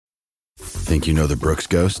Think you know the Brooks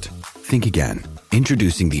Ghost? Think again.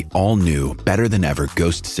 Introducing the all-new, better-than-ever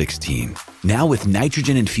Ghost 16. Now with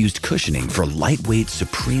nitrogen-infused cushioning for lightweight,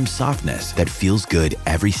 supreme softness that feels good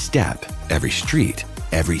every step, every street,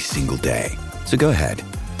 every single day. So go ahead,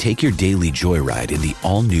 take your daily joyride in the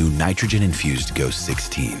all-new nitrogen-infused Ghost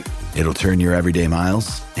 16. It'll turn your everyday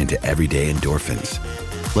miles into everyday endorphins.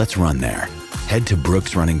 Let's run there. Head to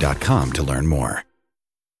brooksrunning.com to learn more.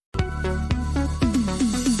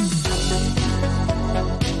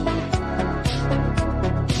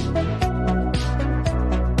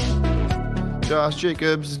 Josh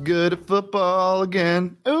Jacobs is good at football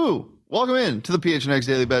again. Ooh, welcome in to the PHNX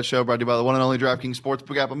Daily Bet Show, brought to you by the one and only DraftKings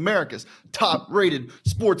Sportsbook app, America's top-rated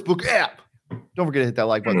sportsbook app. Don't forget to hit that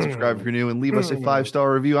like button, subscribe if you're new, and leave us a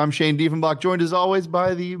 5-star review. I'm Shane Diefenbach, joined as always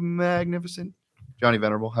by the magnificent Johnny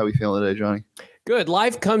Venerable. How are we feeling today, Johnny? Good.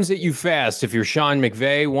 Life comes at you fast. If you're Sean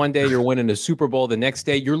McVay, one day you're winning a Super Bowl. The next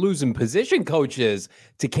day you're losing position coaches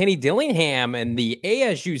to Kenny Dillingham and the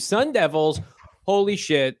ASU Sun Devils. Holy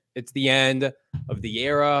shit. It's the end of the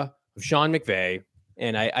era of Sean McVay.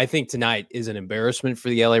 And I think tonight is an embarrassment for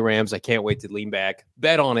the LA Rams. I can't wait to lean back,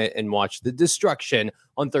 bet on it, and watch the destruction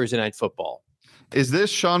on Thursday Night Football. Is this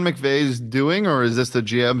Sean McVay's doing, or is this the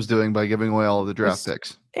GM's doing by giving away all of the draft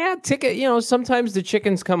picks? Yeah, sometimes the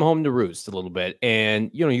chickens come home to roost a little bit.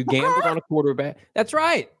 And, you gambled on a quarterback. That's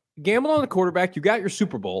right. You gambled on a quarterback. You got your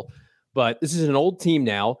Super Bowl. But this is an old team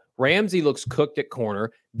now. Ramsey looks cooked at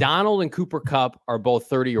corner. Donald and Cooper Kupp are both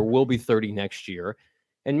 30 or will be 30 next year.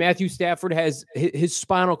 And Matthew Stafford has his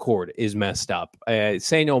spinal cord is messed up.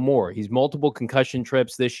 Say no more. He's multiple concussion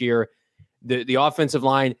trips this year. The offensive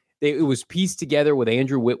line, it was pieced together with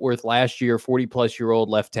Andrew Whitworth last year, 40-plus-year-old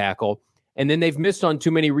left tackle. And then they've missed on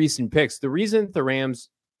too many recent picks. The reason the Rams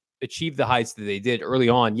achieved the heights that they did early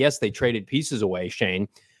on, yes, they traded pieces away, Shane,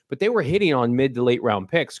 but they were hitting on mid to late round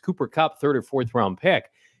picks. Cooper Kupp, third or fourth round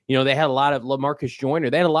pick. They had a lot of LaMarcus Joyner.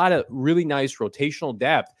 They had a lot of really nice rotational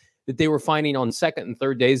depth that they were finding on second and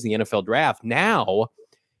third days of the NFL draft. Now,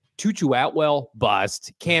 Tutu Atwell,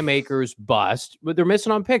 bust. Cam Akers, bust. But they're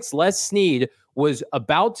missing on picks. Les Snead was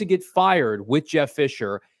about to get fired with Jeff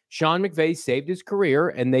Fisher. Sean McVay saved his career,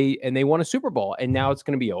 and they won a Super Bowl. And now it's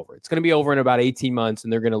going to be over. It's going to be over in about 18 months,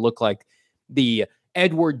 and they're going to look like the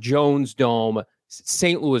Edward Jones Dome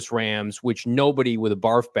St. Louis Rams, which nobody with a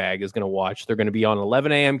barf bag is going to watch. They're going to be on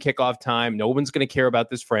 11 a.m. kickoff time. No one's going to care about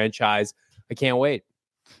this franchise. I can't wait.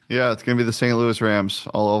 Yeah, it's going to be the St. Louis Rams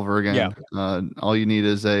all over again. Yeah. All you need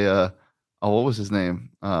is what was his name?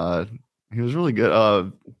 He was really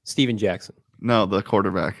good. Steven Jackson. No, the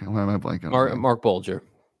quarterback. Why am I blanking? Mark Bolger.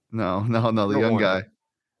 No, the young guy.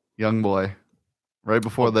 Young boy. Right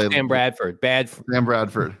before Sam Bradford. Sam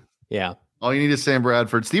Bradford. Yeah. All you need is Sam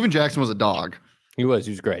Bradford. Steven Jackson was a dog. He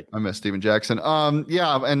was great. I miss Steven Jackson.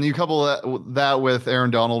 Yeah, and you couple that with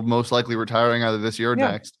Aaron Donald most likely retiring either this year or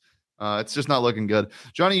next. It's just not looking good.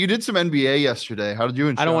 Johnny, you did some NBA yesterday. How did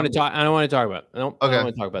you? I don't want to talk about it. I don't want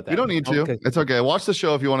to talk about that. You don't need to. Okay. It's okay. Watch the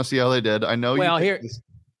show if you want to see how they did. I know. Well,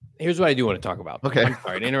 here's what I do want to talk about. Okay. I'm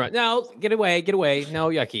sorry to interrupt. No, get away. No,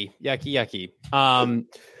 yucky.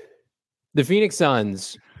 The Phoenix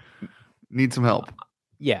Suns need some help.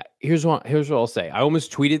 Yeah, here's what I'll say. I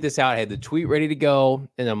almost tweeted this out. I had the tweet ready to go,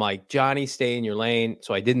 and I'm like, Johnny, stay in your lane.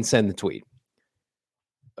 So I didn't send the tweet.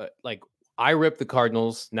 I ripped the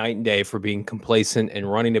Cardinals night and day for being complacent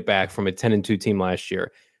and running it back from a 10-2 team last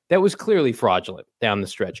year. That was clearly fraudulent down the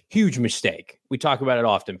stretch. Huge mistake. We talk about it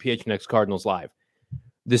often. PHNX Cardinals Live.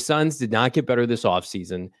 The Suns did not get better this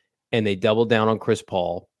offseason, and they doubled down on Chris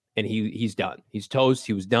Paul, and he's done. He's toast.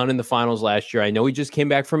 He was done in the finals last year. I know he just came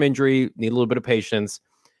back from injury, need a little bit of patience.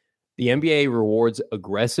 The NBA rewards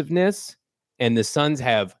aggressiveness, and the Suns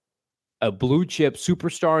have a blue chip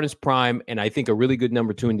superstar in his prime, and I think a really good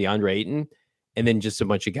number 2 in DeAndre Ayton, and then just a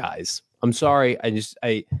bunch of guys. I'm sorry.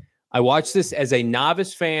 I watched this as a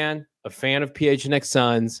novice fan, a fan of PHNX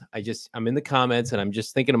Suns. I'm in the comments, and I'm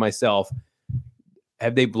just thinking to myself,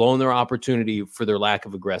 have they blown their opportunity for their lack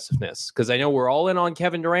of aggressiveness? Because I know we're all in on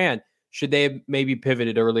Kevin Durant. Should they have maybe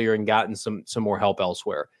pivoted earlier and gotten some more help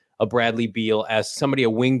elsewhere? A Bradley Beal as somebody, a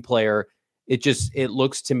wing player. It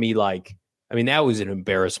looks to me like, that was an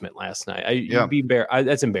embarrassment last night.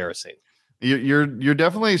 That's embarrassing. You're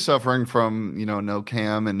definitely suffering from, no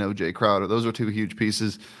Cam and no Jay Crowder. Those are two huge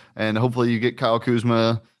pieces. And hopefully you get Kyle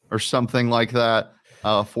Kuzma or something like that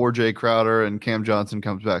for Jay Crowder, and Cam Johnson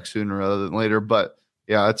comes back sooner rather than later. But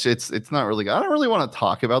Yeah, it's not really. I don't really want to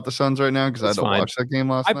talk about the Suns right now because I It's don't fine. watch that game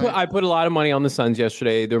last night. I put a lot of money on the Suns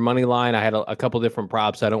yesterday. Their money line, I had a couple different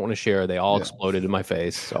props I don't want to share. They all exploded in my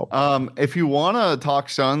face. So, if you want to talk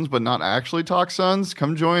Suns but not actually talk Suns,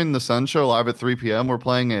 come join the Sun Show live at 3 p.m. We're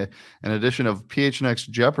playing an edition of PHNX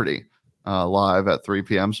Jeopardy live at 3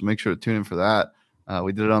 p.m. So make sure to tune in for that.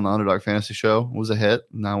 We did it on the Underdog Fantasy Show. It was a hit.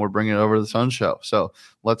 Now we're bringing it over to the Sun Show. So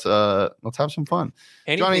let's have some fun.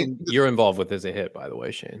 Anything Johnny, you're involved with is a hit, by the way,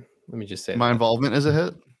 Shane. Let me just say my involvement is a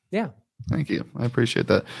hit. Yeah. Thank you. I appreciate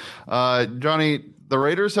that. Johnny, the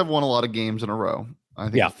Raiders have won a lot of games in a row. I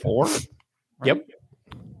think 4. Right? Yep.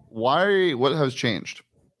 Why? What has changed?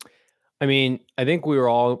 I mean, I think we were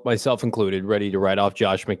all, myself included, ready to write off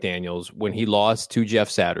Josh McDaniels when he lost to Jeff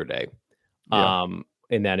Saturday.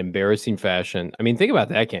 In that embarrassing fashion. I mean, think about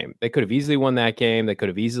that game. They could have easily won that game. They could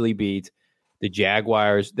have easily beat the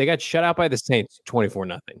Jaguars. They got shut out by the Saints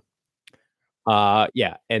 24-0.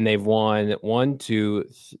 And they've won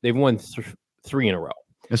 3 in a row.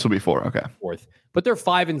 This will be 4. Okay. 4th. But they're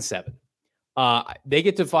 5-7. They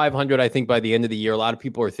get to 500, I think, by the end of the year. A lot of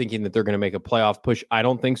people are thinking that they're going to make a playoff push. I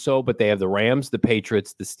don't think so, but they have the Rams, the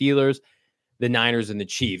Patriots, the Steelers, the Niners, and the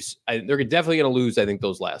Chiefs. They're definitely going to lose, I think,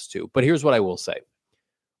 those last 2. But here's what I will say.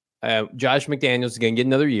 Josh McDaniels is going to get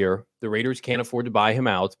another year. The Raiders can't afford to buy him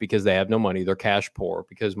out because they have no money. They're cash poor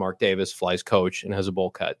because Mark Davis flies coach and has a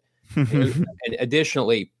bowl cut. and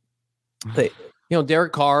additionally,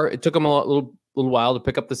 Derek Carr, it took him a little while to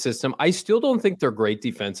pick up the system. I still don't think they're great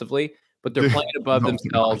defensively, but they're playing above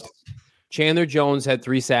themselves. Chandler Jones had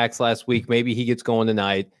 3 sacks last week. Maybe he gets going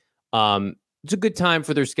tonight. It's a good time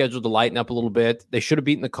for their schedule to lighten up a little bit. They should have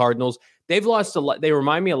beaten the Cardinals. They've lost a lot. They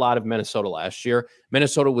remind me a lot of Minnesota last year.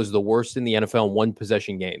 Minnesota was the worst in the NFL in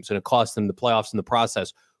one-possession games, and it cost them the playoffs in the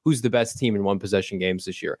process. Who's the best team in one-possession games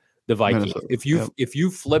this year? The Vikings. Minnesota. If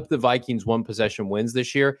you flip the Vikings one-possession wins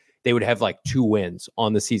this year, they would have like 2 wins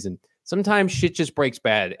on the season. Sometimes shit just breaks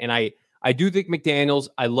bad, and I do think McDaniels,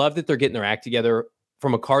 I love that they're getting their act together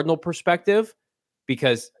from a Cardinal perspective,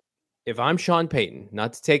 because if I'm Sean Payton,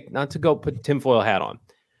 not to go put tinfoil hat on,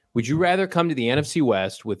 would you rather come to the NFC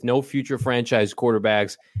West with no future franchise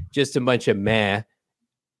quarterbacks, just a bunch of meh,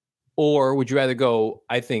 or would you rather go,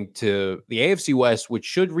 I think, to the AFC West, which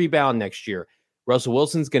should rebound next year? Russell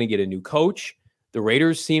Wilson's going to get a new coach. The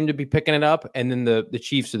Raiders seem to be picking it up, and then the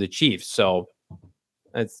Chiefs are the Chiefs. So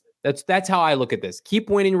that's how I look at this. Keep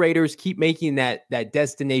winning, Raiders. Keep making that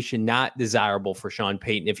destination not desirable for Sean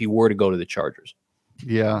Payton if he were to go to the Chargers.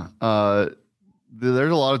 Yeah.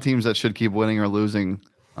 There's a lot of teams that should keep winning or losing,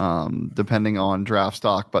 depending on draft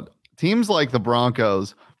stock. But teams like the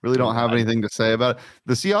Broncos really don't have anything to say about it.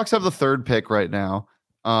 The Seahawks have the 3rd pick right now.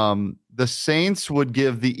 The Saints would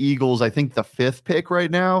give the Eagles, I think, the 5th pick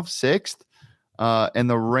right now, 6th. And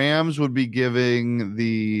the Rams would be giving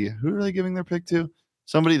who are they giving their pick to?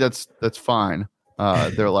 Somebody that's fine.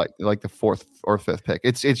 They're like the 4th or 5th pick.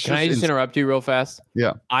 Can I just interrupt you real fast?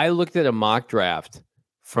 Yeah. I looked at a mock draft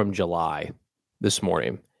from July this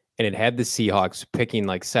morning, and it had the Seahawks picking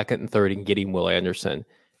like 2nd and 3rd and getting Will Anderson,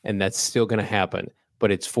 and that's still going to happen,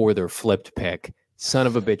 but it's for their flipped pick. Son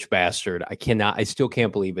of a bitch bastard. I still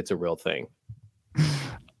can't believe it's a real thing.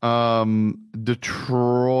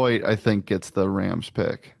 Detroit, I think, gets the Rams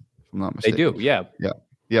pick, if I'm not mistaken. They do, yeah.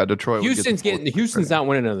 Yeah, Detroit. Houston's not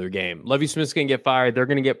winning another game. Lovie Smith's going to get fired. They're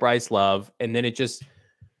going to get Bryce Love, and then it's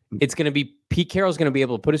going to be Pete Carroll's going to be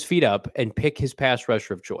able to put his feet up and pick his pass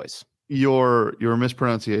rusher of choice. Your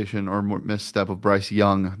mispronunciation or misstep of Bryce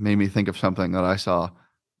Young made me think of something that I saw.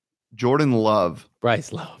 Jordan Love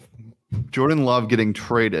getting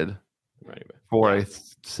traded for a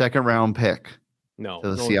 2nd round pick. To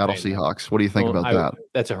the Seattle Seahawks. What do you think about that?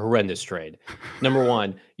 That's a horrendous trade. Number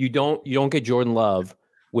one, you don't get Jordan Love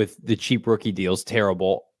with the cheap rookie deals.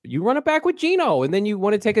 Terrible. You run it back with Geno, and then you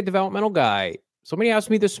want to take a developmental guy. Somebody asked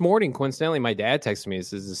me this morning, coincidentally, my dad texted me,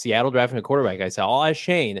 this is the Seattle drafting a quarterback. I said, I'll ask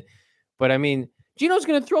Shane. But I mean, Geno's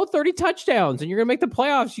going to throw 30 touchdowns, and you're going to make the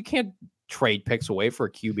playoffs. You can't trade picks away for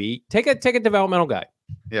a QB. Take a developmental guy.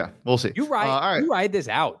 Yeah, we'll see. You ride this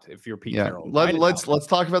out if you're Pete Carroll. Let's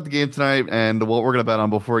talk about the game tonight and what we're going to bet on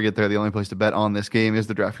before we get there. The only place to bet on this game is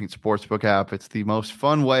the DraftKings Sportsbook app. It's the most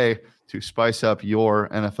fun way to spice up your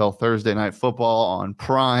NFL Thursday night football on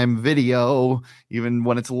Prime Video. Even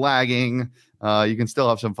when it's lagging, you can still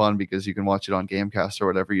have some fun because you can watch it on Gamecast or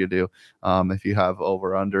whatever you do. If you have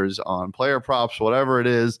over-unders on player props, whatever it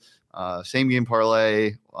is, same game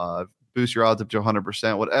parlay, boost your odds up to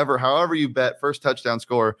 100%, however you bet, first touchdown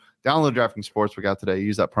score, download DraftKings Sportsbook out today.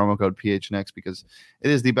 Use that promo code PHNX because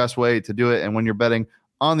it is the best way to do it. And when you're betting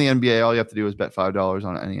on the NBA. All you have to do is bet $5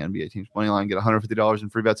 on any NBA team's money line. Get $150 in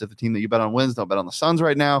free bets if the team that you bet on wins. Don't bet on the Suns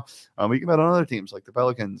right now. You can bet on other teams like the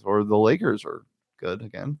Pelicans or the Lakers are good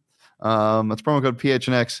again. That's promo code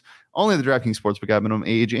PHNX. Only the DraftKings Sportsbook app. Minimum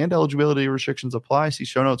age and eligibility restrictions apply. See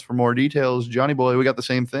show notes for more details. Johnny boy, we got the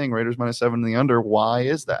same thing. Raiders -7 in the under. Why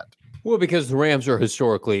is that? Well, because the Rams are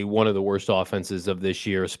historically one of the worst offenses of this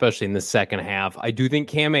year, especially in the second half. I do think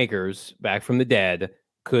Cam Akers, back from the dead,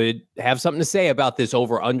 could have something to say about this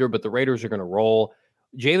over-under, but the Raiders are going to roll.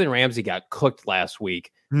 Jalen Ramsey got cooked last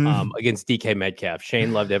week against DK Metcalf.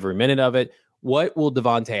 Shane loved every minute of it. What will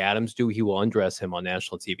Devontae Adams do? He will undress him on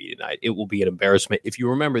national TV tonight. It will be an embarrassment. If you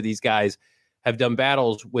remember, these guys have done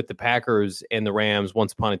battles with the Packers and the Rams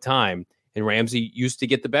once upon a time, and Ramsey used to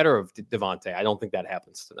get the better of Devontae. I don't think that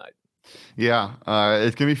happens tonight. Yeah,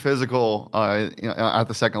 it's going to be physical at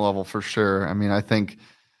the second level for sure. I mean, I think,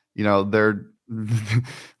 they're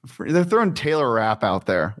throwing Taylor Rapp out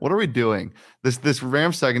there. What are we doing? This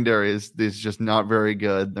Rams secondary is just not very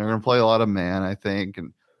good. They're going to play a lot of man, I think,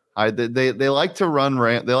 and they like to run.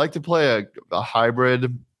 They like to play a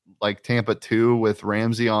hybrid like Tampa 2 with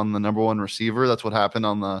Ramsey on the number one receiver. That's what happened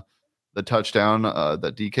on the touchdown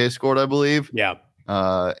that DK scored, I believe. Yeah,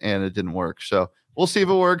 and it didn't work. So we'll see if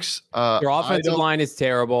it works. Their offensive line is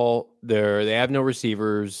terrible. They have no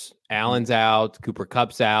receivers. Allen's out. Cooper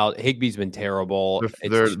Kupp's out. Higbee's been terrible.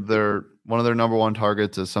 They're one of their number one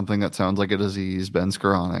targets is something that sounds like a disease, Ben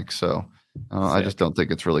Skoranek. So I just don't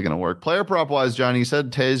think it's really going to work. Player prop wise, Johnny, you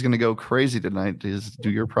said Tay's going to go crazy tonight. Do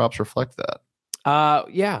your props reflect that?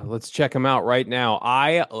 Yeah, let's check them out right now.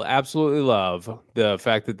 I absolutely love the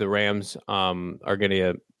fact that the Rams are going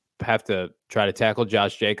to have to try to tackle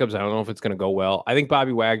Josh Jacobs. I don't know if it's going to go well. I think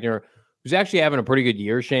Bobby Wagner, who's actually having a pretty good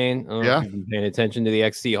year, Shane. I don't know if you've been paying attention to the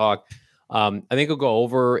ex-Seahawk. I think he'll go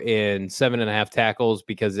over in 7.5 tackles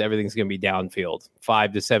because everything's going to be downfield,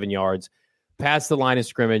 5 to 7 yards. Past the line of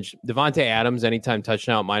scrimmage, Devontae Adams, anytime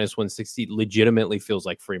touchdown -160, legitimately feels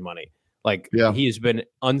like free money. He has been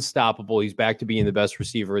unstoppable. He's back to being the best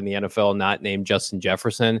receiver in the NFL, not named Justin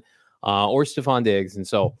Jefferson or Stephon Diggs. And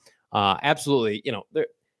so absolutely,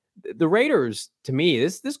 the Raiders, to me,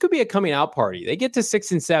 this could be a coming out party. They get to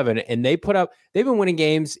 6-7 and they've been winning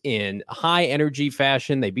games in high energy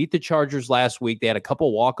fashion. They beat the Chargers last week. They had a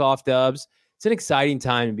couple walk-off dubs. It's an exciting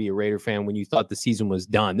time to be a Raider fan when you thought the season was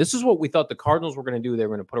done. This is what we thought the Cardinals were going to do. They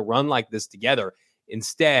were going to put a run like this together.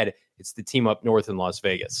 Instead, it's the team up north in Las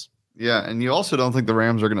Vegas. Yeah, and you also don't think the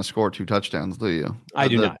Rams are going to score 2 touchdowns, do you? I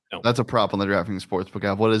do not. No. That's a prop on the DraftKings Sportsbook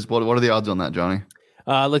app. What are the odds on that, Johnny?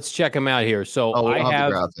 Let's check them out here. So we don't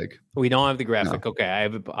have the graphic. We don't have the graphic. No. Okay,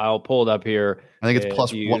 I'll pull it up here. I think it's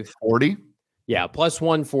plus 140. Yeah, plus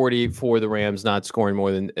 140 for the Rams not scoring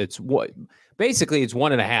more than basically it's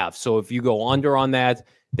 1.5. So if you go under on that,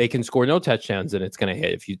 they can score no touchdowns and it's going to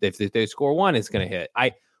hit. If they score 1, it's going to hit.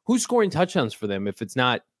 Who's scoring touchdowns for them if it's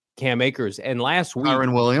not Cam Akers? And last week,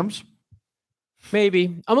 Kyren Williams.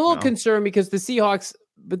 Maybe I'm a little concerned because the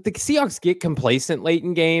Seahawks get complacent late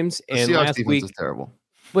in games, and the Seahawks last defense week is terrible.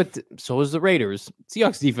 But so is the Raiders.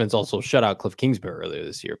 Seahawks defense also shut out Cliff Kingsbury earlier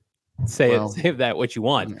this year. Say that what you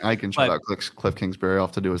want. I can shut out Cliff Kingsbury. All I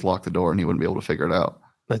have to do is lock the door, and he wouldn't be able to figure it out.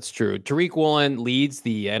 That's true. Tariq Woolen leads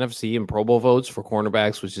the NFC in Pro Bowl votes for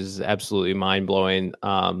cornerbacks, which is absolutely mind blowing.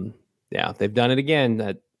 They've done it again.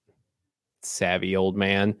 That savvy old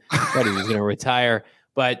man thought he was going to retire,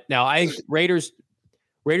 but now I think Raiders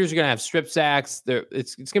are going to have strip sacks.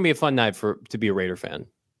 It's going to be a fun night to be a Raider fan.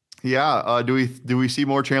 Yeah. Do we see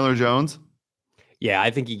more Chandler Jones? Yeah,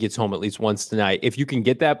 I think he gets home at least once tonight. If you can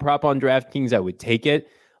get that prop on DraftKings, I would take it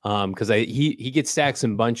because he gets sacks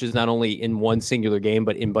in bunches, not only in one singular game,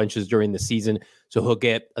 but in bunches during the season. So he'll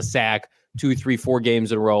get a sack 2, 3, 4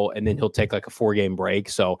 games in a row, and then he'll take like a 4-game break.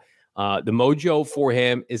 So the mojo for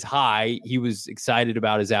him is high. He was excited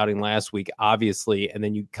about his outing last week, obviously, and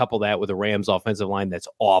then you couple that with a Rams offensive line that's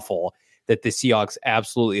awful, that the Seahawks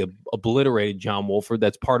absolutely obliterated John Wolford.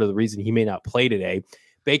 That's part of the reason he may not play today.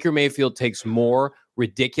 Baker Mayfield takes more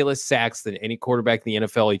ridiculous sacks than any quarterback in the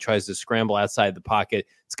NFL. He tries to scramble outside the pocket.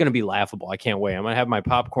 It's going to be laughable. I can't wait. I'm going to have my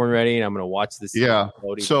popcorn ready, and I'm going to watch this. Yeah.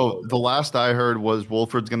 So the last I heard was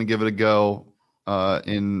Wolford's going to give it a go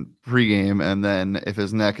in pregame, and then if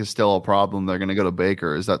his neck is still a problem, they're going to go to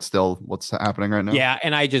Baker. Is that still what's happening right now? Yeah,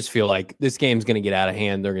 and I just feel like this game's going to get out of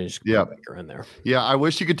hand. They're going to just put Baker in there. Yeah, I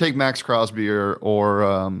wish you could take Max Crosby or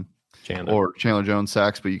Chandler Jones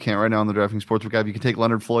sacks, but you can't right now on the DraftKings Sportsbook app. You can take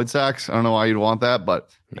Leonard Floyd sacks. I don't know why you'd want that, but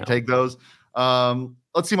you can take those.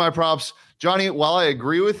 Let's see my props. Johnny, while I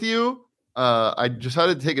agree with you, I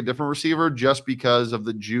decided to take a different receiver just because of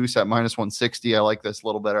the juice at -160. I like this a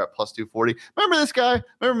little better at +240. Remember this guy?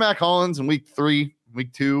 Remember Mac Hollins in week 3?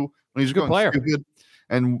 week 2 when he's Good going player. stupid.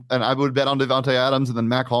 And I would bet on Devontae Adams, and then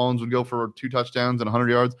Mac Hollins would go for 2 touchdowns and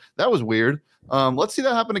 100 yards. That was weird. Let's see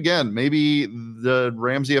that happen again. Maybe the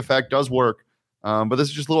Ramsey effect does work. But this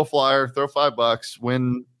is just a little flyer. Throw $5,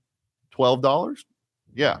 win $12.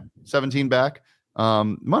 Yeah, 17 back.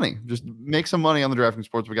 Money. Just make some money on the DraftKings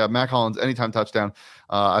Sports. We got Mac Hollins anytime touchdown.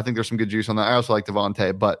 I think there's some good juice on that. I also like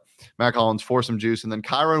Devontae, but Mac Hollins for some juice. And then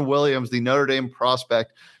Kyron Williams, the Notre Dame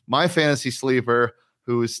prospect, my fantasy sleeper,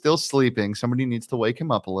 who is still sleeping. Somebody needs to wake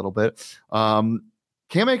him up a little bit.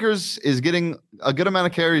 Cam Akers is getting a good amount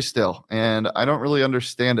of carries still, and I don't really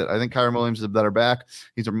understand it. I think Kyron Williams is a better back.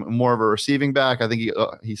 He's more of a receiving back. I think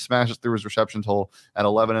he smashes through his reception total at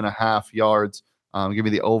 11.5 yards. Give me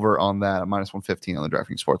the over on that at -115 on the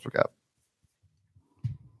DraftKings Sportsbook app.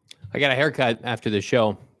 I got a haircut after the show,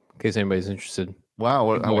 in case anybody's interested.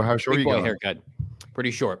 Wow, how short are you going? Haircut,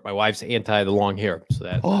 pretty short. My wife's anti the long hair, so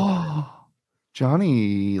that. Oh,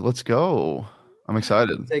 Johnny, let's go! I'm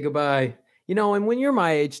excited. Say goodbye. And when you're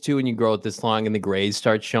my age too, and you grow it this long, and the grays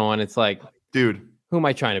start showing, it's like, dude, who am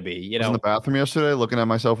I trying to be? I was in the bathroom yesterday, looking at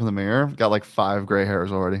myself in the mirror. Got like 5 gray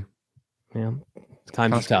hairs already. Yeah,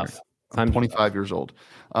 times is tough. I'm 25 years old.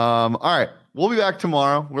 All right. We'll be back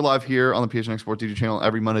tomorrow. We're live here on the PHNX Sports YouTube channel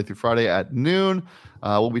every Monday through Friday at noon.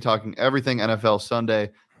 We'll be talking everything NFL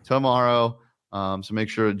Sunday tomorrow. So make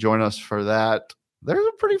sure to join us for that. There's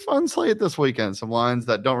a pretty fun slate this weekend. Some lines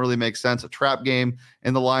that don't really make sense. A trap game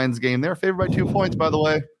in the Lions game. They're favored by 2 points, by the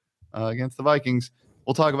way, against the Vikings.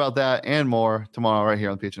 We'll talk about that and more tomorrow right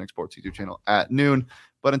here on the PHNX Sports YouTube channel at noon.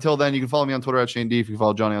 But until then, you can follow me on Twitter at Shane D. If you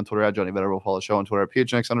follow Johnny on Twitter at Johnny Better, we'll follow the show on Twitter at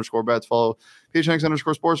PHNX_bets. Follow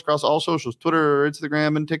PHNX_sports across all socials, Twitter,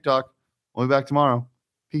 Instagram, and TikTok. We'll be back tomorrow.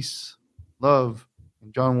 Peace, love,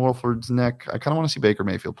 and John Wolford's neck. I kind of want to see Baker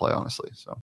Mayfield play, honestly. So.